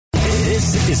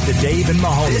This is the Dave and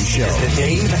Mahoney Show. The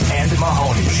Dave and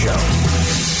Mahoney Show.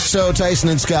 So Tyson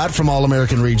and Scott from All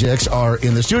American Rejects are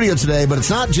in the studio today, but it's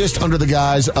not just under the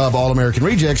guise of All American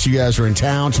Rejects. You guys are in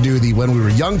town to do the When We Were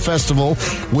Young Festival,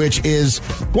 which is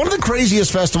one of the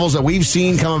craziest festivals that we've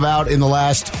seen come about in the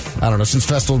last, I don't know, since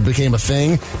festivals became a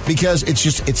thing, because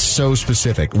it's so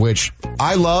specific, which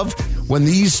I love. When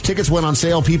these tickets went on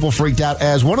sale, people freaked out.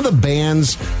 As one of the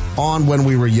bands on When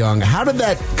We Were Young, how did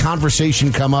that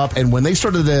conversation come up? And when they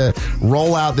started to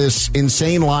roll out this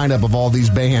insane lineup of all these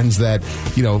bands that,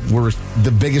 you know, were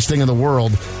the biggest thing in the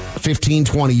world 15,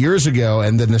 20 years ago,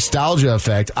 and the nostalgia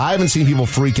effect, I haven't seen people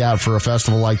freak out for a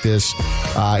festival like this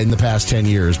in the past 10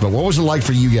 years. But what was it like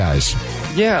for you guys?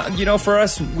 Yeah, you know, for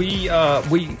us, we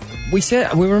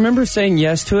remember saying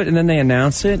yes to it, and then they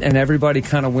announced it, and everybody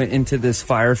kind of went into this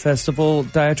Fire Festival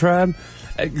diatribe,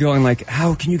 going like,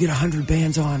 how can you get 100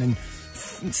 bands on in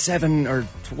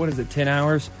 10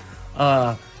 hours?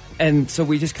 And so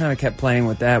we just kind of kept playing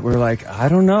with that. We were like, I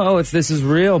don't know if this is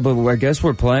real, but I guess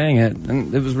we're playing it.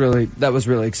 And that was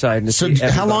really exciting to see.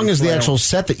 So how long is the actual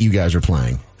set that you guys are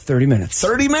playing? 30 minutes.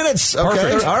 30 minutes. Okay.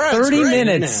 Perfect. All right. 30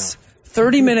 minutes.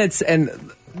 30 minutes. And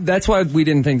that's why we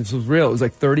didn't think this was real. It was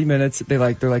like 30 minutes. They're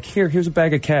like, here's a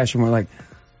bag of cash. And we're like,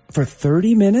 for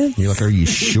 30 minutes? You're like, are you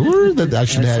sure that I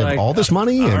should have all this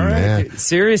money? All right.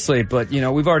 Seriously, but, you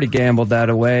know, we've already gambled that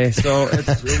away, so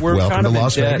we're welcome kind of to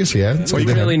Las Vegas, yeah. We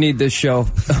really need this show.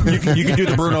 You can do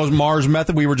the Bruno Mars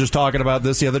method. We were just talking about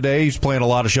this the other day. He's playing a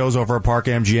lot of shows over at Park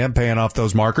MGM, paying off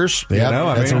those markers.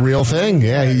 Yeah, that's a real thing.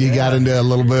 Yeah, you got into a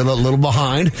little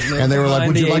behind, and they were like,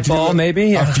 would you like to do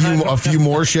maybe? a few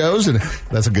more shows? And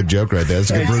that's a good joke right there.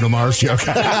 That's a good Bruno Mars joke.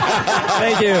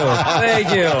 Thank you.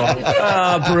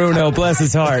 Bruno, bless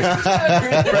his heart.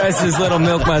 Press his little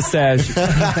milk mustache.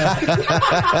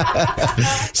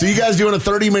 So you guys doing a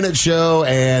 30-minute show,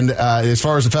 and as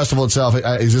far as the festival itself,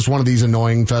 is this one of these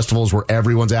annoying festivals where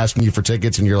everyone's asking you for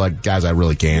tickets and you're like, guys, I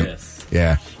really can't? Yes.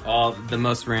 Yeah. All the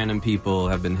most random people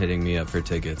have been hitting me up for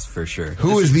tickets, for sure.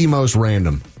 Who is the most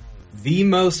random? The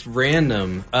most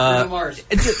random. Bruno Mars.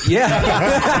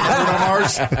 Yeah. Bruno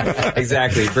Mars.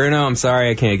 Exactly. Bruno, I'm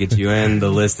sorry I can't get you in. The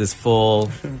list is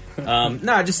full.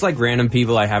 No, just like random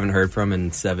people I haven't heard from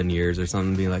in 7 years or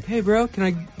something, being like, hey, bro,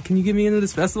 can you get me into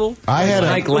this festival? I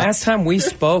had last time we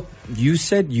spoke, you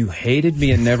said you hated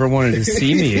me and never wanted to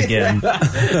see me again.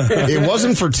 It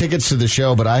wasn't for tickets to the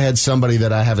show, but I had somebody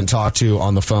that I haven't talked to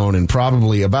on the phone in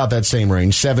probably about that same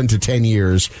range, 7 to 10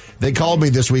 years. They called me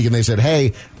this week and they said,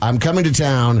 hey, I'm coming to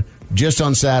town just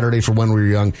on Saturday for When We Were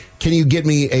Young. Can you get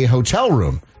me a hotel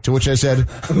room? To which I said,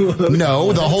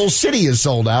 no, the whole city is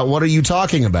sold out. What are you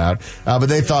talking about? But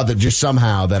they thought that just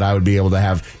somehow that I would be able to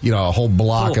have, you know, a whole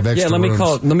block of extra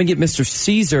rooms. Let me get Mr.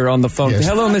 Caesar on the phone. Yes.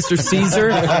 Hello, Mr. Caesar.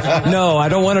 No, I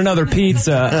don't want another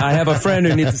pizza. I have a friend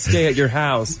who needs to stay at your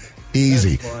house.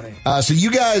 Easy. So you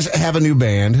guys have a new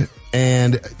band,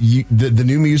 and the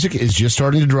new music is just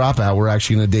starting to drop out. We're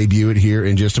actually going to debut it here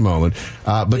in just a moment.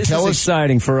 But this is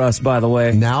exciting for us, by the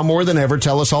way. Now more than ever,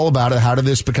 tell us all about it. How did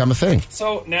this become a thing?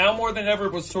 So Now More Than Ever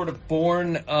was sort of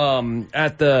born in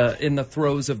the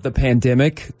throes of the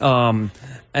pandemic.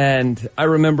 And I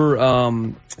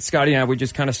remember Scotty and I, we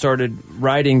just kind of started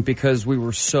writing because we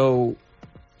were so,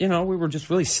 we were just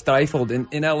really stifled.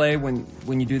 In LA,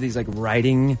 when you do these like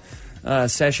writing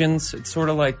sessions, it's sort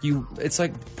of like it's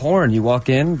like porn. You walk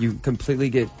in, you completely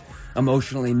get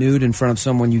emotionally nude in front of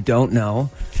someone you don't know,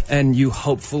 and you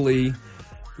hopefully,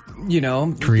 get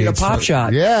a pop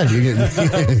shot. Yeah.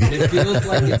 It feels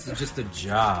like it's just a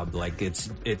job. Like it's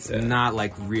not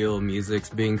like real music's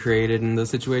being created in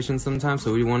those situations sometimes.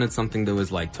 So we wanted something that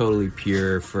was like totally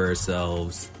pure for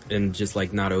ourselves and just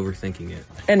like not overthinking it.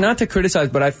 And not to criticize,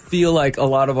 but I feel like a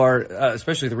lot of our,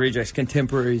 especially the Rejects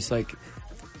contemporaries, like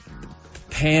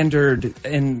pandered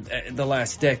in the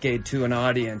last decade to an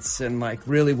audience and like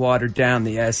really watered down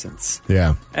the essence.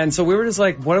 Yeah. And so we were just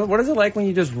like, what is it like when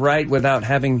you just write without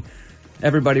having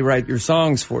everybody write your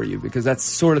songs for you? Because that's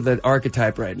sort of the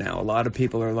archetype right now. A lot of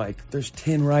people are like, there's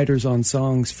 10 writers on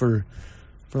songs for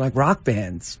like rock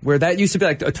bands, where that used to be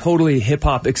like a totally hip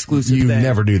hop exclusive You thing.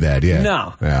 never do that, yeah.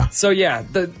 No. Yeah. So yeah,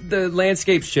 the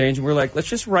landscape's changed, and we're like, let's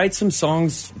just write some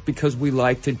songs because we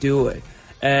like to do it.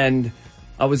 And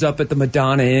I was up at the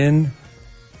Madonna Inn.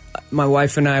 My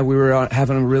wife and I, we were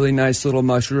having a really nice little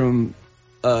mushroom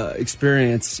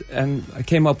experience, and I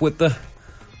came up with the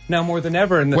now more than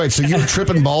ever. And Wait, so you were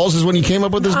tripping balls is when you came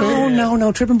up with this band?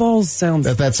 No, tripping balls sounds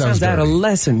That sounds dirty.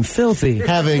 adolescent, filthy.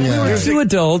 Having Two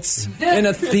adults in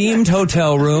a themed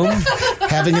hotel room,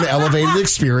 having an elevated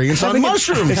experience on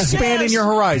mushrooms. Expanding your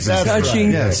horizons.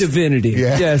 touching divinity.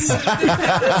 Yeah. Yes.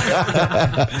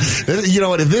 You know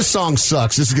what? If this song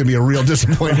sucks, this is going to be a real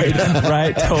disappointment.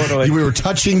 Right, totally. We were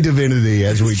touching divinity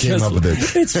as we came up with it.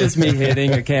 It's just me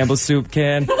hitting a Campbell's soup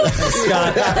can.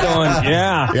 Scott going,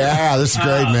 yeah. Yeah, this is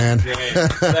great, man.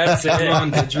 That's it.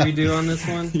 What didgeridoo on this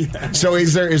one? Yeah. So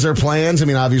is there plans? I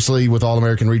mean, obviously with All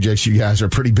American Rejects, you guys are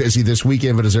pretty busy this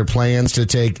weekend, but is there plans to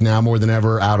take Now More Than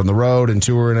Ever out on the road and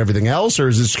tour and everything else, or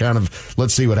is this kind of,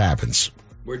 let's see what happens?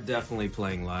 We're definitely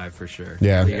playing live for sure.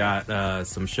 Yeah. We got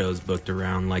some shows booked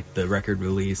around like the record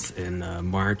release in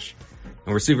March,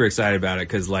 and we're super excited about it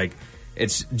because like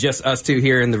it's just us two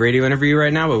here in the radio interview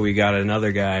right now, but we got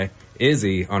another guy,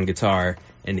 Izzy, on guitar,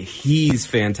 and he's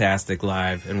fantastic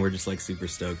live, and we're just like super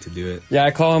stoked to do it. Yeah,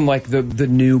 I call him like the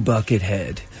new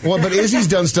Buckethead. Well, but Izzy's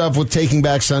done stuff with Taking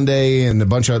Back Sunday and a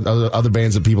bunch of other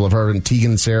bands that people have heard, and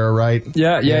Tegan and Sarah, right?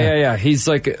 Yeah. He's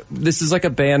like, this is like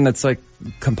a band that's like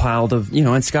compiled of,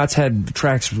 and Scott's had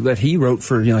tracks that he wrote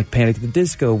for, like Panic at the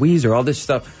Disco, Weezer, all this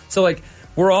stuff. So like,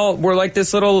 we're like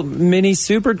this little mini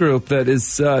super group that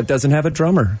is, doesn't have a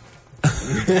drummer.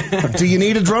 Do you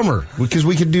need a drummer? Because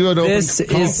we could do an open This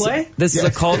is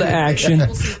a call to action.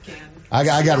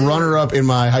 I got runner-up in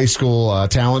my high school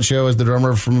talent show as the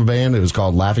drummer from a band. It was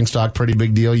called Laughing Stock. Pretty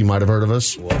big deal. You might have heard of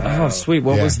us. Oh, sweet.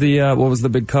 What was the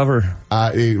big cover?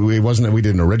 It wasn't. We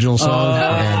did an original song,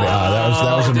 and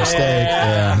that was a mistake.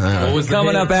 Yeah. What was the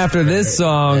Coming hit? up after this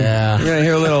song, Yeah. you're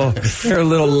gonna hear a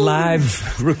little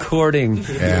live recording.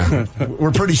 Yeah.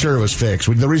 We're pretty sure it was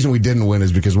fixed. The reason we didn't win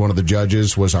is because one of the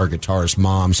judges was our guitarist's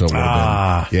mom. So it would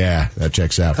have been, yeah, that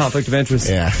checks out. Conflict of interest.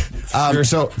 Yeah. Sure.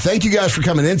 So thank you guys for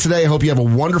coming in today. I hope you have a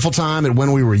wonderful time at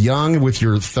When We Were Young with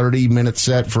your 30-minute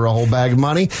set for a whole bag of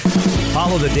money.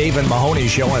 Follow the Dave and Mahoney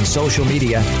Show on social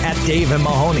media at Dave and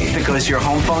Mahoney. It goes to your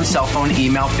home phone, cell phone,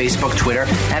 email, Facebook, Twitter,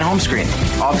 and home screen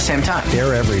all at the same time.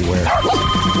 They're everywhere.